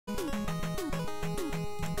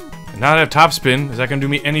Now that I have top spin, is that gonna do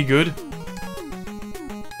me any good?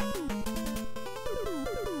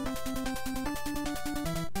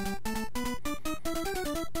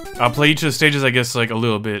 I'll play each of the stages, I guess, like a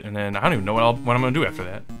little bit, and then I don't even know what I'm gonna do after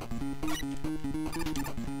that.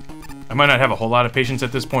 I might not have a whole lot of patience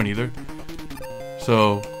at this point either.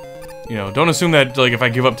 So, you know, don't assume that, like, if I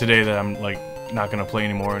give up today that I'm, like, not gonna play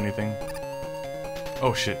anymore or anything.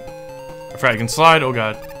 Oh, shit. I forgot I can slide. Oh,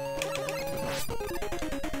 God.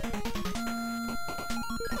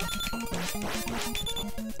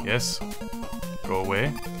 Yes. Go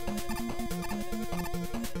away.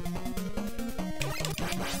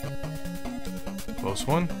 Close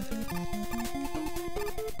one.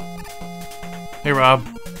 Hey, Rob.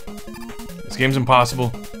 This game's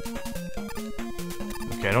impossible.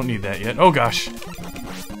 Okay, I don't need that yet. Oh, gosh.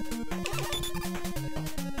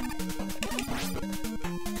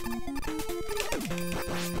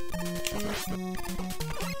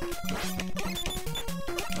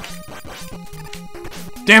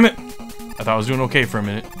 Damn it! I thought I was doing okay for a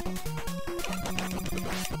minute.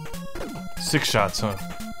 6 shots, huh?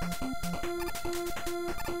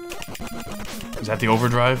 Is that the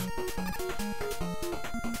overdrive?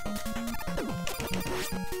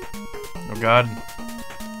 Oh god.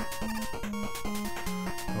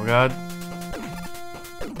 Oh god.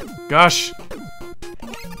 Gosh!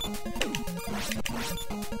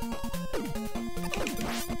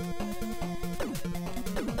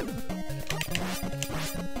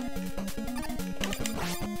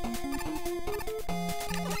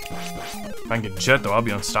 If I can get jet though, I'll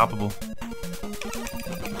be unstoppable.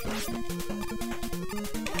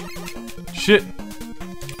 Shit!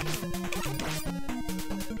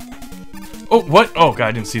 Oh, what? Oh god,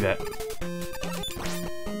 I didn't see that.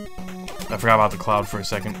 I forgot about the cloud for a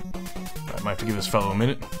second. I might have to give this fellow a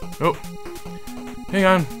minute. Oh. Hang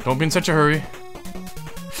on, don't be in such a hurry.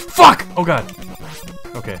 Fuck! Oh god.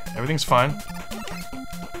 Okay, everything's fine.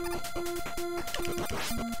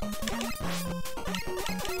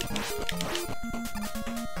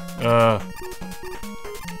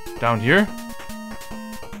 Down here?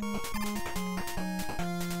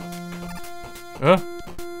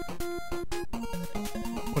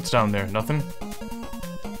 What's down there? Nothing?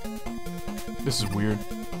 This is weird.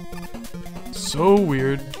 So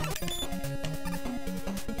weird.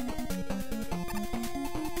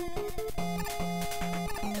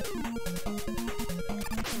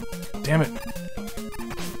 Damn it.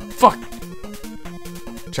 Fuck!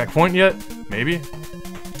 Checkpoint yet? Maybe?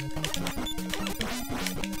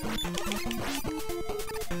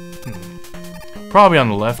 Probably on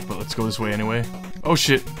the left, but let's go this way anyway. Oh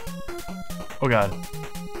shit. Oh god.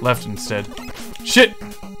 Left instead. Shit!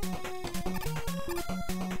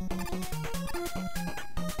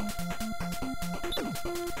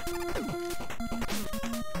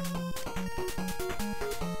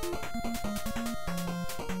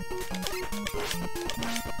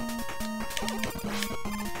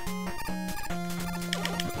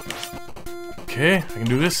 Okay, I can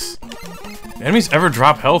do this. Do enemies ever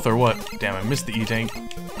drop health or what? Damn, I missed the E-tank.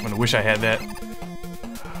 I'm gonna wish I had that.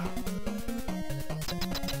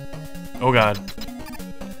 Oh god.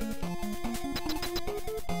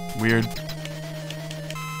 Weird.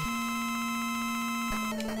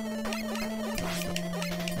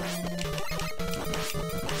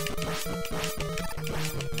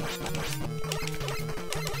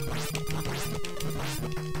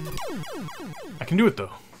 I can do it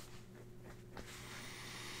though.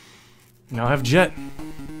 Now I have jet.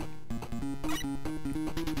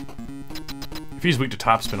 If he's weak to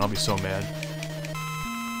top spin, I'll be so mad.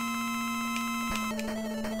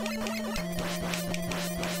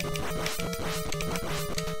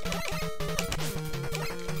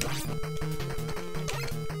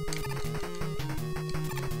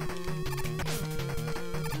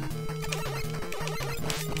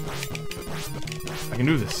 I can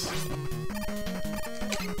do this.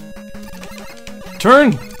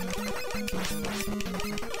 Turn!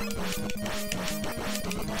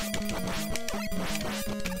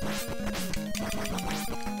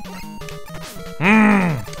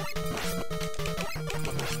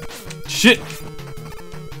 Shit!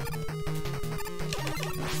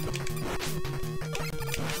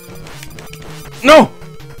 No!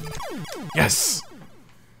 Yes!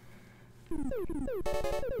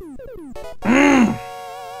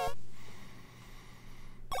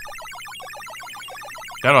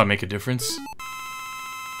 That ought to make a difference.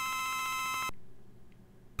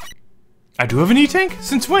 I do have an E-tank?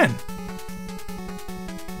 Since when?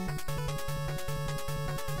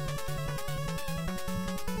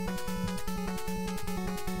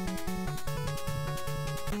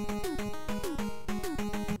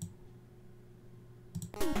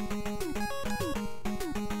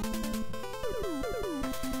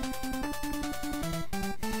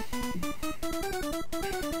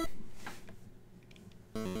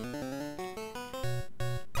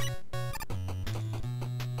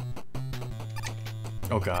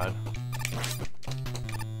 Oh god.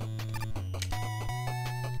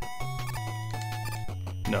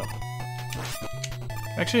 No.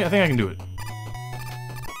 Actually, I think I can do it.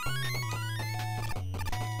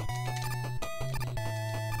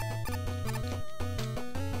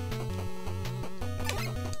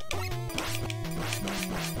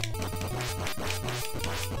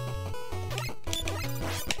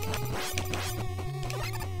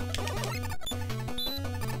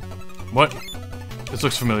 What? This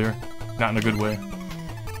looks familiar. Not in a good way.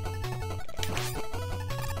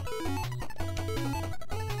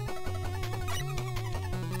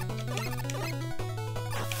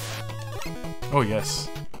 Oh, yes.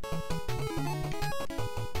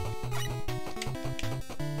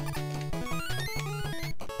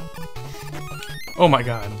 Oh my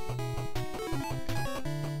god.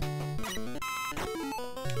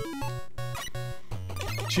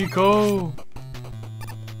 Chico!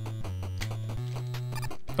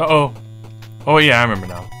 Uh-oh. Oh yeah, I remember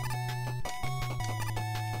now.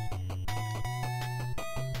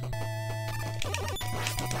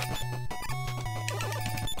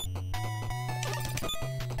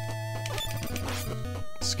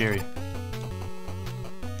 Scary.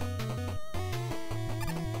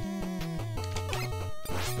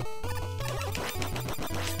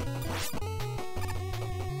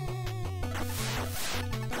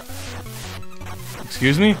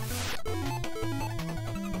 Excuse me?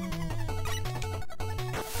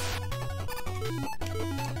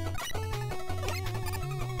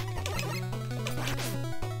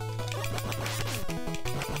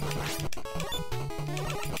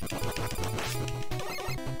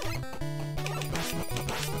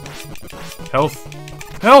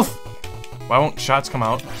 Health! Health! Why won't shots come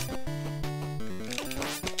out?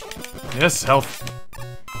 Yes, health.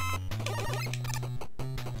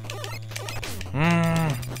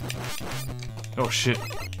 Oh shit.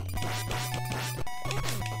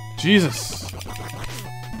 Jesus.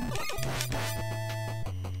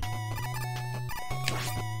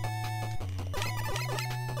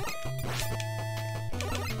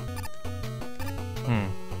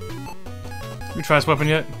 You try this weapon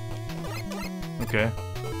yet? Okay.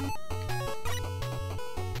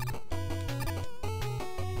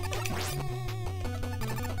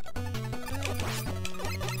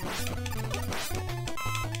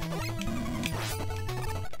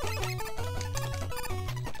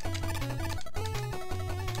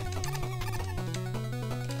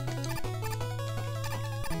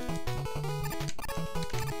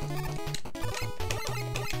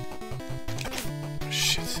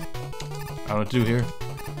 Shit. I don't know what to do here.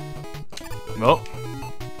 Well.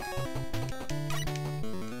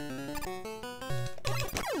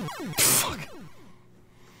 Fuck.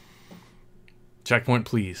 Checkpoint,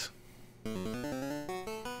 please.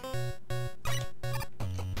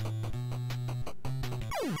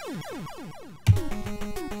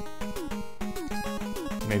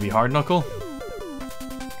 Maybe hard knuckle?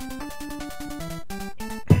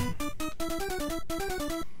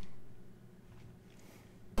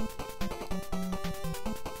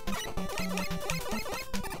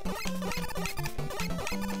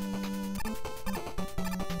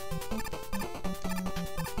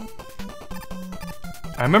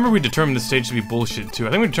 I remember we determined this stage to be bullshit too.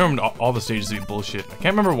 I think we determined all the stages to be bullshit. I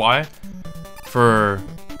can't remember why for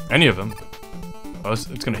any of them. Oh, it's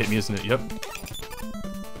gonna hit me, isn't it? Yep.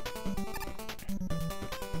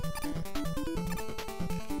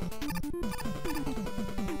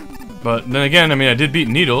 But then again, I mean, I did beat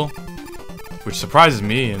Needle, which surprises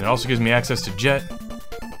me, and it also gives me access to Jet.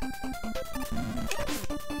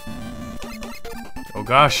 Oh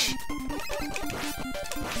gosh.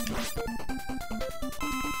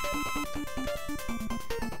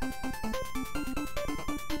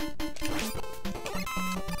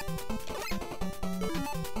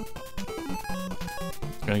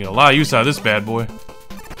 Gonna get a lot of use out of this bad boy.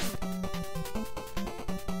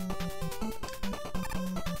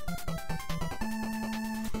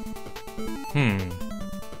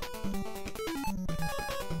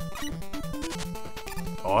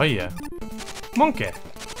 Oh yeah. Monkey.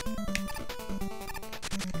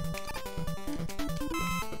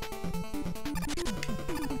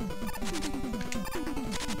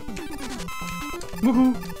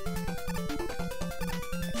 Woohoo.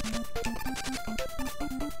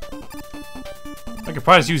 I could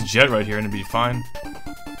probably just use Jet right here and it'd be fine.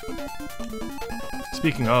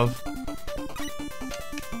 Speaking of.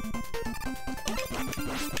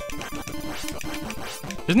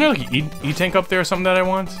 Isn't there like an E-tank up there or something that I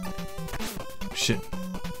want? Shit.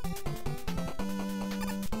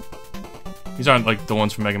 These aren't like the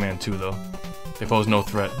ones from Mega Man 2 though. They pose no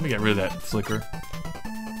threat. Let me get rid of that flicker.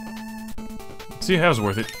 See, that was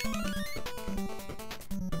worth it.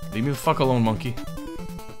 Leave me the fuck alone, monkey.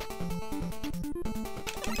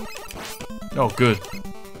 Oh, good.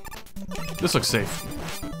 This looks safe.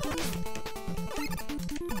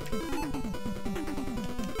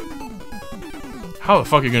 How the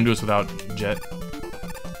fuck are you gonna do this without Jet?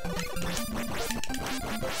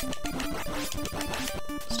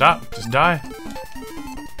 Stop. Just die.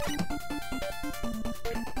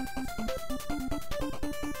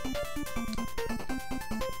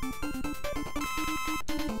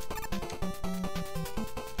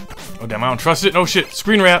 Oh damn, I don't trust it. Oh shit,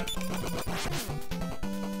 screen wrap.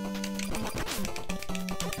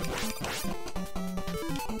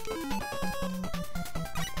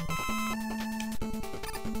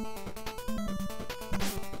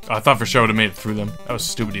 Oh, I thought for sure I would have made it through them. That was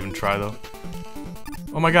stupid to even try though.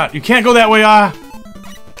 Oh my god, you can't go that way, ah!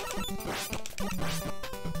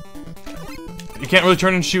 You can't really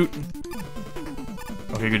turn and shoot.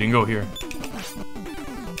 Okay, good, you can go here.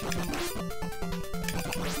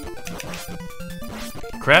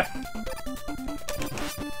 Crap.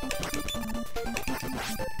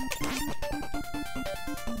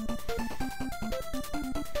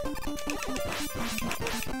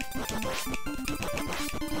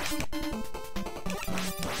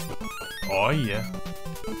 Oh yeah.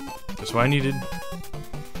 That's what I needed.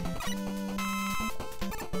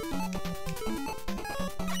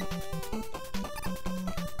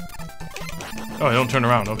 Oh, I don't turn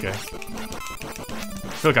around, okay. I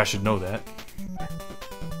feel like I should know that.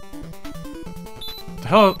 The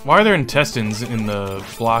hell, why are there intestines in the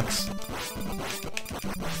blocks?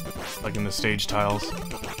 Like in the stage tiles.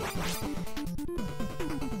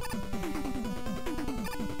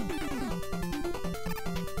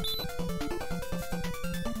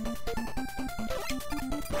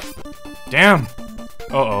 Damn!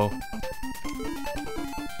 Uh-oh.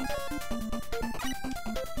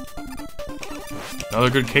 Another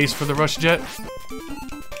good case for the rush jet.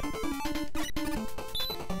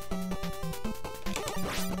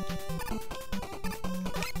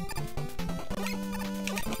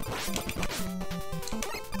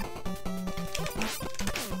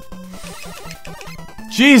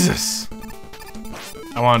 Jesus!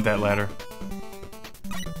 I wanted that ladder.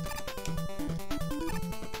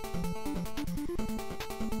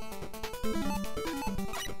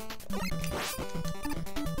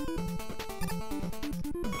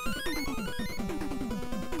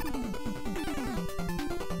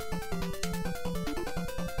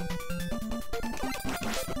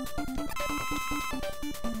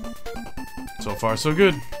 So far, so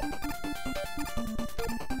good.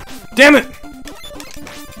 Damn it!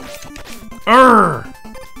 Urgh!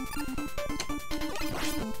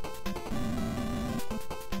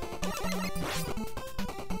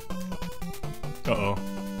 Uh-oh.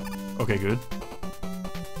 Okay, good.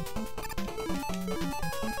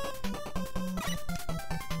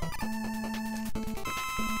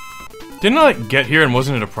 Didn't I, like, get here and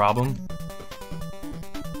wasn't it a problem?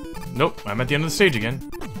 Nope, I'm at the end of the stage again.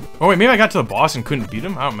 Oh wait, maybe I got to the boss and couldn't beat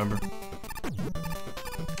him? I don't remember.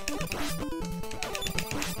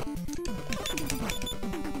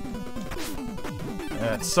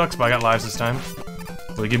 That sucks, but I got lives this time.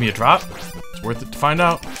 Will they give me a drop? It's worth it to find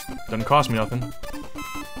out. Doesn't cost me nothing.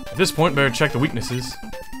 At this point, better check the weaknesses.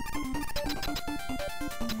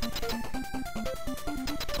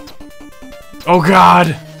 Oh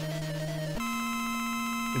god!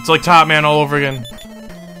 It's like Top Man all over again.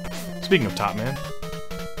 Speaking of Top Man.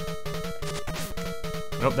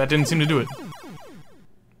 Nope, that didn't seem to do it.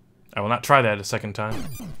 I will not try that a second time.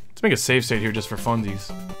 Let's make a save state here just for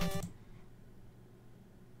funsies.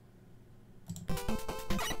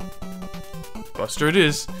 Buster it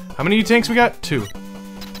is. How many tanks we got? 2.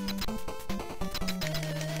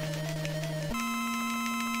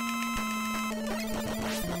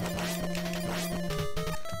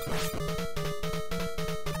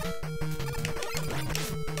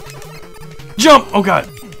 Jump! Oh god!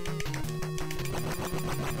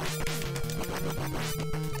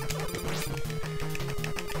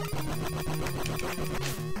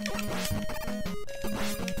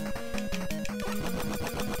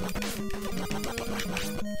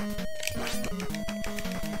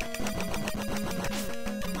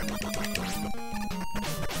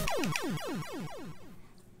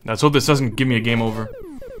 Let's hope this doesn't give me a game over.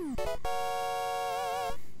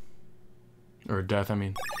 Or a death, I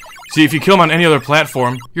mean. See, if you kill him on any other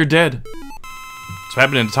platform, you're dead. That's what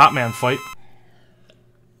happened in the Top Man fight.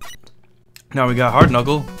 Now we got Hard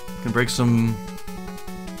Knuckle. Can break some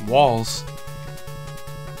walls.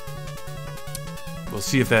 We'll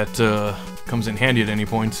see if that comes in handy at any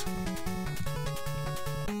point.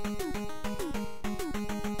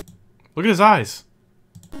 Look at his eyes.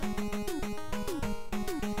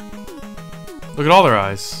 Look at all their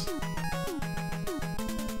eyes.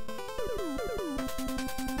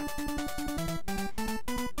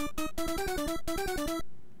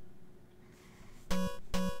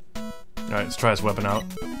 Alright, let's try this weapon out.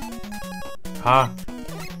 Ha!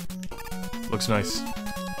 Looks nice.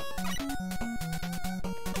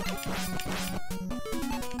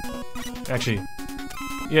 Actually,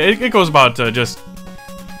 yeah, it goes about just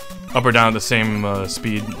up or down the same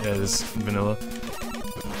speed as vanilla,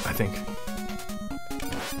 I think.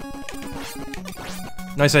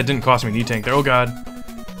 Nice that it didn't cost me knee tank there. Oh god.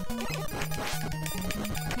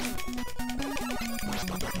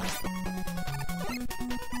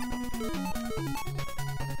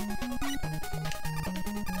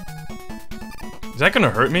 Is that gonna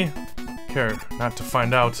hurt me? Care not to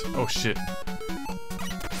find out. Oh shit.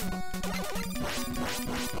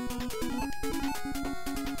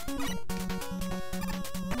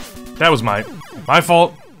 That was my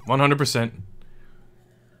fault, 100%.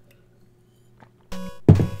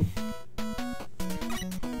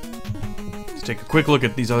 Let's take a quick look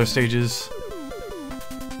at these other stages.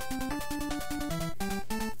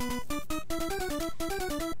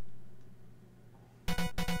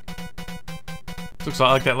 Looks a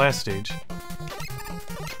lot like that last stage.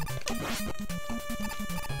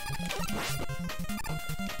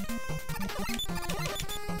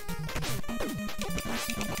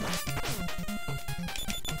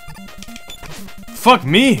 Fuck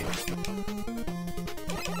me!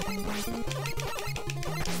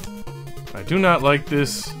 I do not like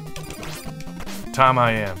this Tom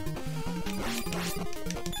I am.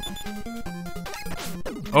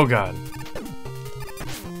 Oh god.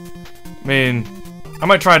 I mean, I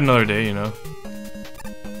might try it another day, you know.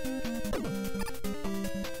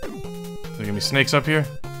 There's gonna be snakes up here?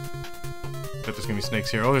 Bet there's gonna be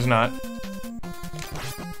snakes here. Oh, there's not.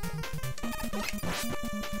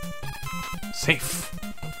 Safe.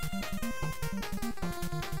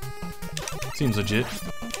 Seems legit.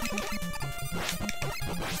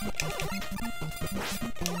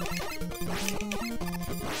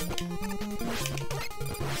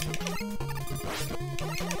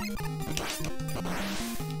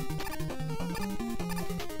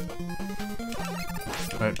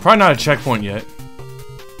 Alright, probably not a checkpoint yet.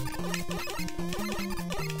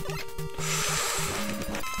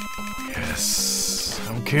 Yes.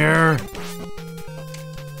 I don't care.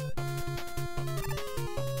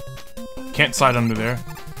 Can't slide under there.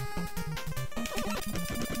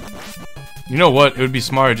 You know what? It would be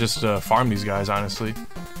smart to just farm these guys, honestly.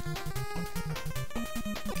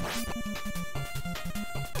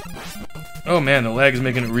 Oh man, the lag is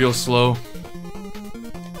making it real slow.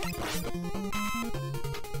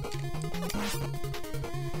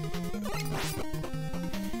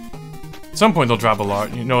 At some point they'll drop a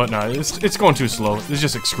lot. You know what? No, it's going too slow. It's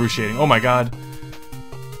just excruciating. Oh my god.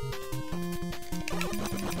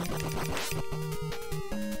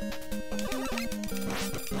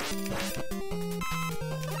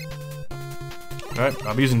 Alright,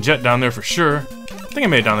 I'll be using Jet down there for sure. I think I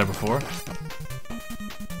made it down there before.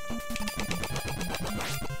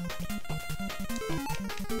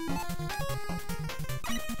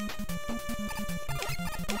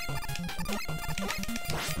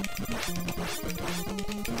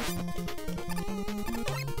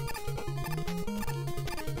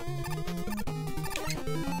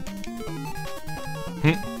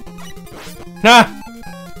 Ah!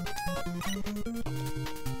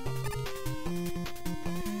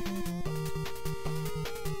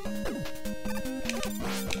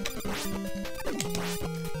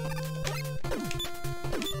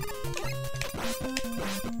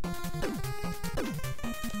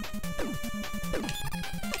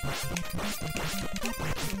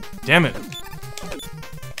 Damn it.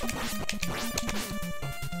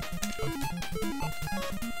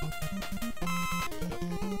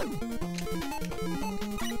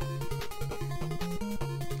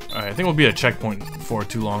 Alright, I think we'll be at a checkpoint for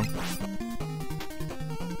too long.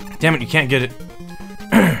 Damn it, you can't get it.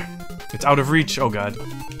 It's out of reach. Oh god.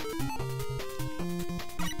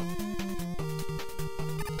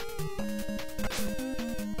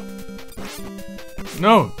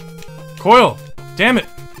 No! Coil! Damn it!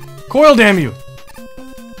 Coil, damn you!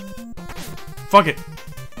 Fuck it.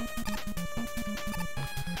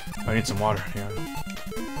 I need some water. Yeah.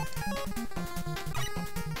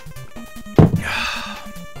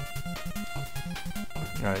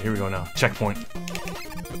 Alright, here we go now. Checkpoint.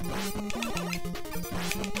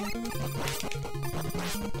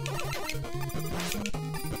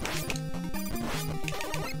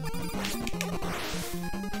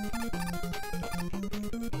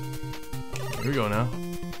 we go now.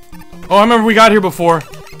 Oh, I remember we got here before.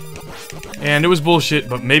 And it was bullshit,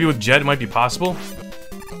 but maybe with Jet it might be possible.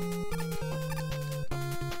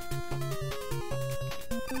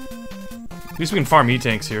 At least we can farm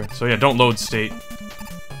E-tanks here. So yeah, don't load state.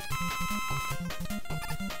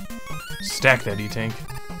 Stack that E-tank.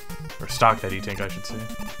 Or stock that E-tank, I should say.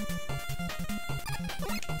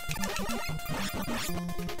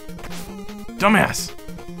 Dumbass!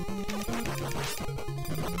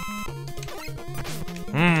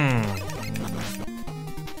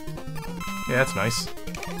 Yeah, that's nice.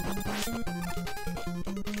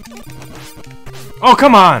 Oh,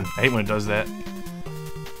 come on! I hate when it does that.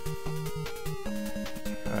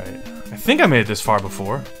 Alright. I think I made it this far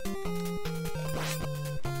before.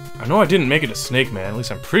 I know I didn't make it to Snake Man. At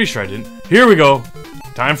least I'm pretty sure I didn't. Here we go!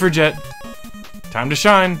 Time for Jet. Time to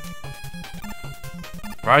shine.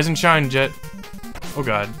 Rise and shine, Jet. Oh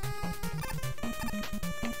god.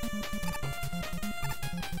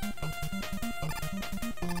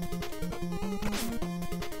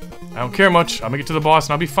 I don't care much. I'll make it to the boss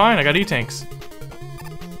and I'll be fine. I got E-tanks.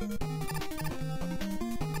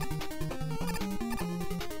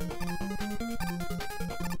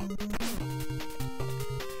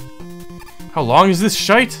 How long is this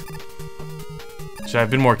shite? Should I have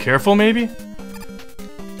been more careful, maybe?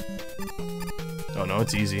 Oh no,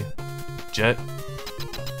 it's easy. Jet.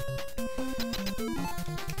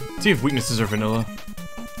 Let's see if weaknesses are vanilla.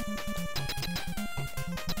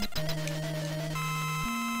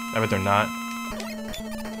 I bet they're not.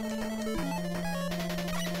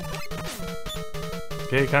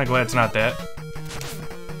 Okay, kinda glad it's not that.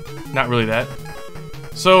 Not really that.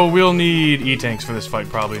 So we'll need E-tanks for this fight,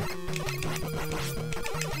 probably.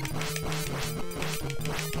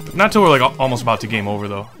 Not till we're like almost about to game over,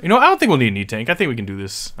 though. You know, I don't think we'll need an E-tank. I think we can do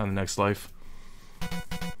this on the next life.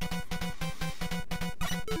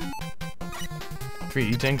 3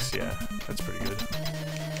 E-tanks? Yeah, that's pretty good.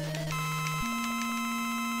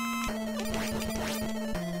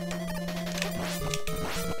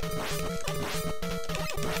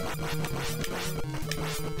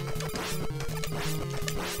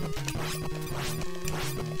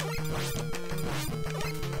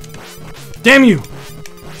 Damn you!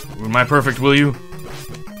 Ruin my perfect, will you?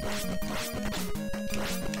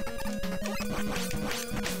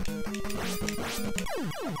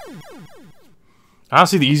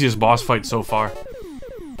 Honestly, the easiest boss fight so far.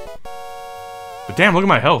 But damn, look at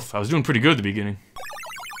my health. I was doing pretty good at the beginning.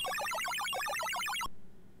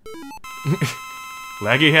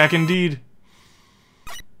 Laggy hack indeed.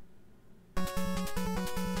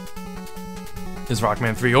 This is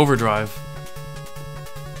Rockman 3 Overdrive.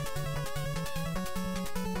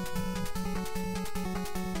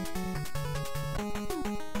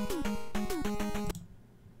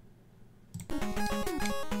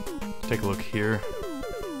 Take a look here.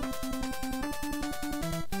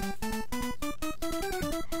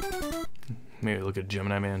 Maybe look at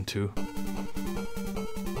Gemini Man too.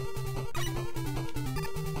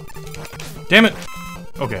 Damn it!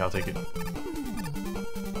 Okay, I'll take it.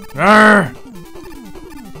 Arrgh!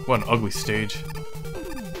 What an ugly stage.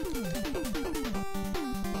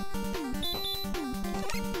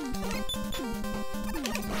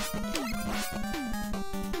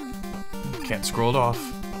 Can't scroll it off.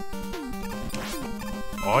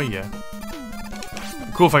 Oh yeah.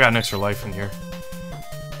 Cool if I got an extra life in here.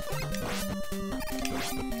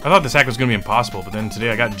 I thought this hack was gonna be impossible, but then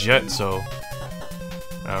today I got Jet, so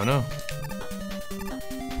I don't know.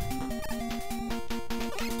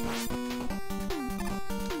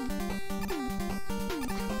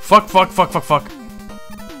 Fuck, fuck, fuck, fuck, fuck.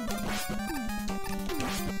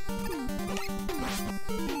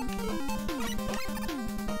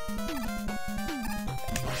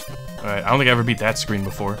 Alright, I don't think I ever beat that screen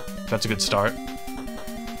before. That's a good start.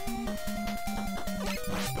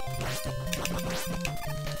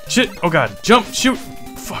 Shit! Oh god. Jump! Shoot!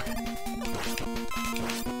 Fuck.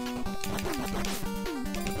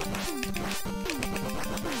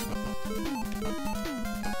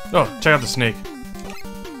 Oh, check out the snake.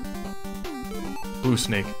 Blue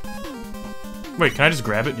snake. Wait, can I just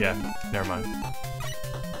grab it? Yeah, never mind.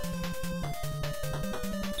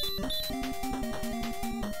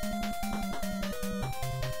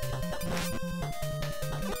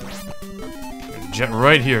 Jet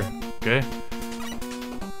right here, okay?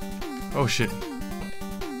 Oh shit.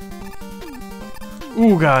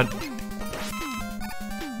 Ooh, god.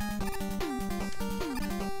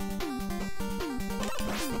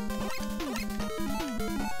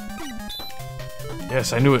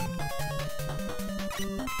 Yes, I knew it.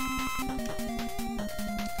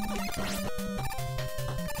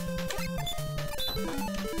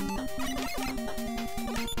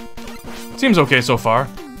 Seems okay so far.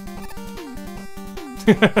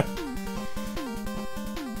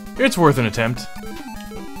 It's worth an attempt.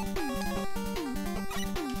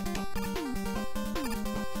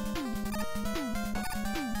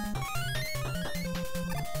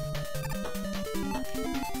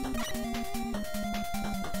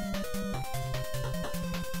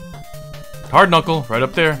 Hard knuckle, right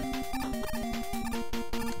up there.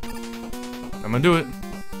 I'm gonna do it.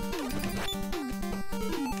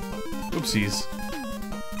 Oopsies.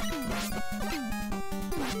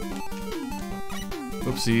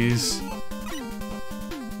 Oopsies.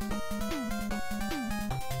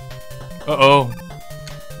 Uh-oh.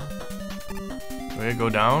 Okay, go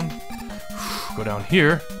down. Go down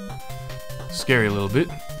here. Scary a little bit.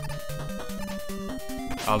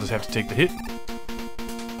 I'll just have to take the hit.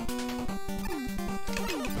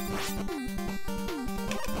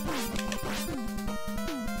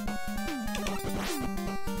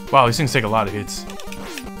 Wow, these things take a lot of hits.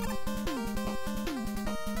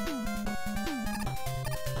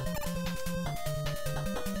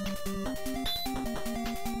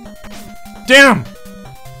 Damn!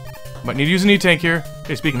 Might need to use an E-tank here.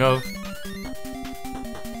 Okay, speaking of.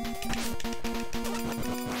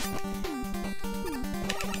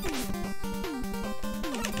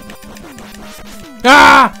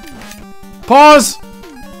 Ah! Pause!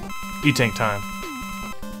 E-tank time.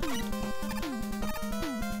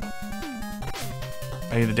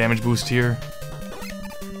 I need the damage boost here.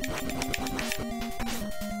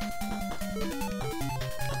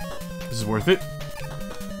 This is worth it.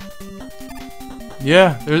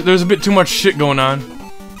 Yeah, there's a bit too much shit going on.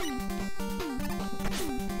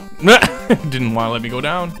 Didn't want to let me go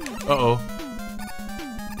down. Uh-oh.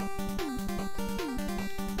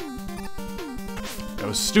 That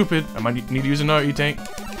was stupid. I might need to use another E-tank.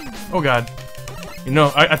 Oh god. You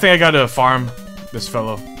know, I think I gotta farm this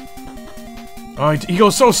fellow. Oh, he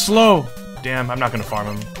goes so slow! Damn, I'm not gonna farm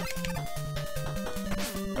him.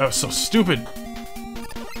 That was so stupid.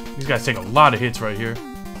 These guys take a lot of hits right here.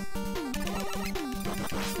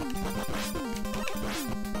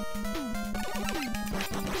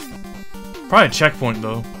 Probably a checkpoint,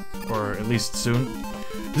 though. Or at least soon.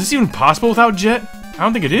 Is this even possible without Jet? I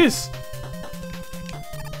don't think it is.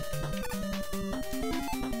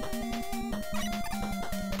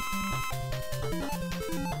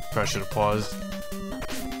 Probably should have paused.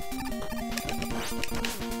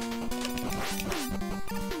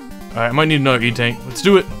 Alright, I might need another E-tank. Let's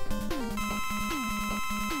do it!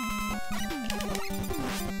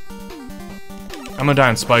 I'm gonna die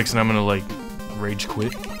on spikes and I'm gonna, like, rage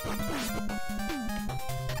quit.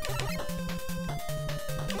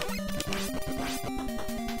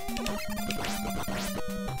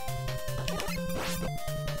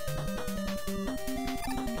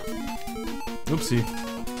 Oopsie.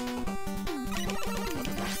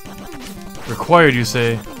 Required, you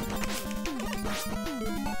say?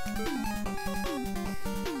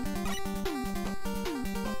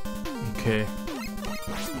 Okay.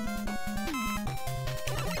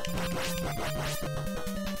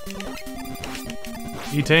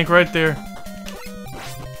 E-tank right there.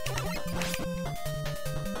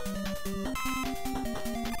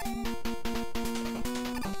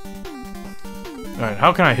 Alright,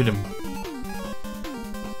 how can I hit him?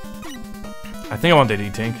 I think I want that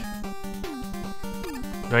E-tank.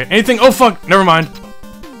 Right, anything? Oh fuck! Never mind.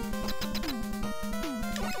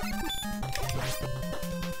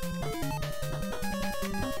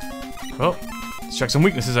 Well, let's check some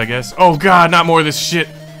weaknesses, I guess. Oh god, not more of this shit!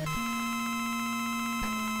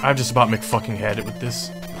 I've just about McFucking had it with this.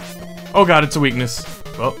 Oh god, it's a weakness.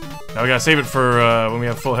 Well, now we gotta save it for when we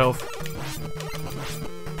have full health.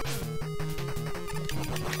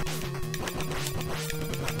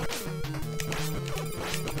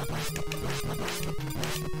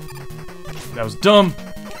 That was dumb.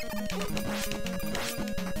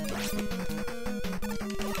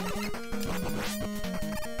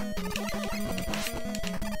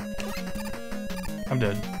 I'm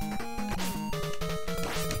dead.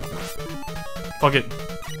 Fuck it.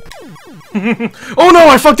 Oh no,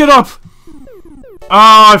 I fucked it up! Oh,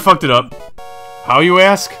 I fucked it up. How, you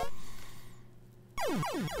ask?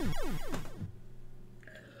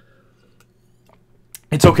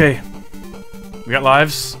 It's okay. We got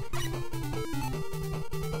lives.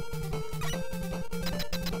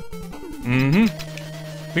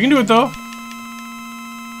 We can do it though.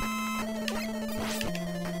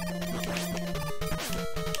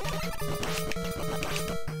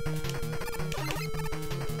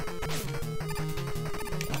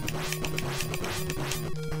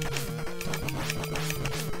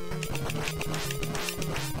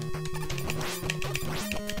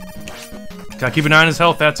 Gotta keep an eye on his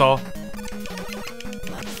health, that's all.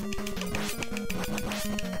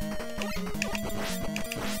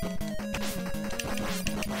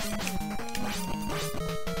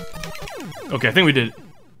 Okay, I think we did it.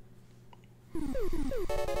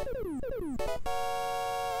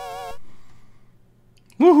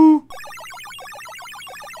 Woohoo!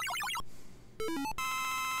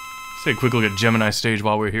 Let's take a quick look at Gemini stage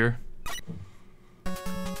while we're here.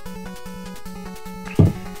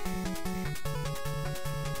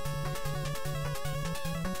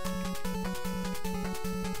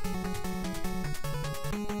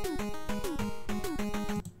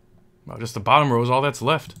 Wow, just the bottom row is all that's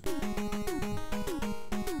left.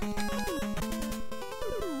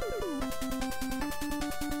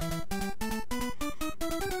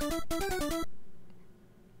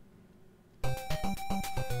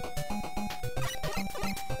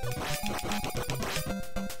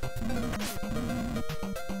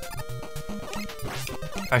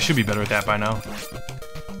 I should be better at that by now.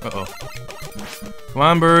 Uh-oh. Come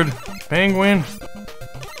on, bird. Penguin.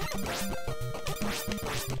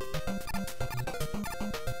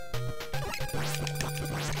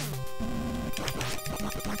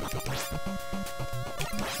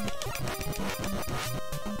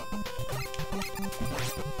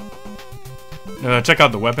 Check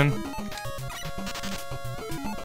out the weapon.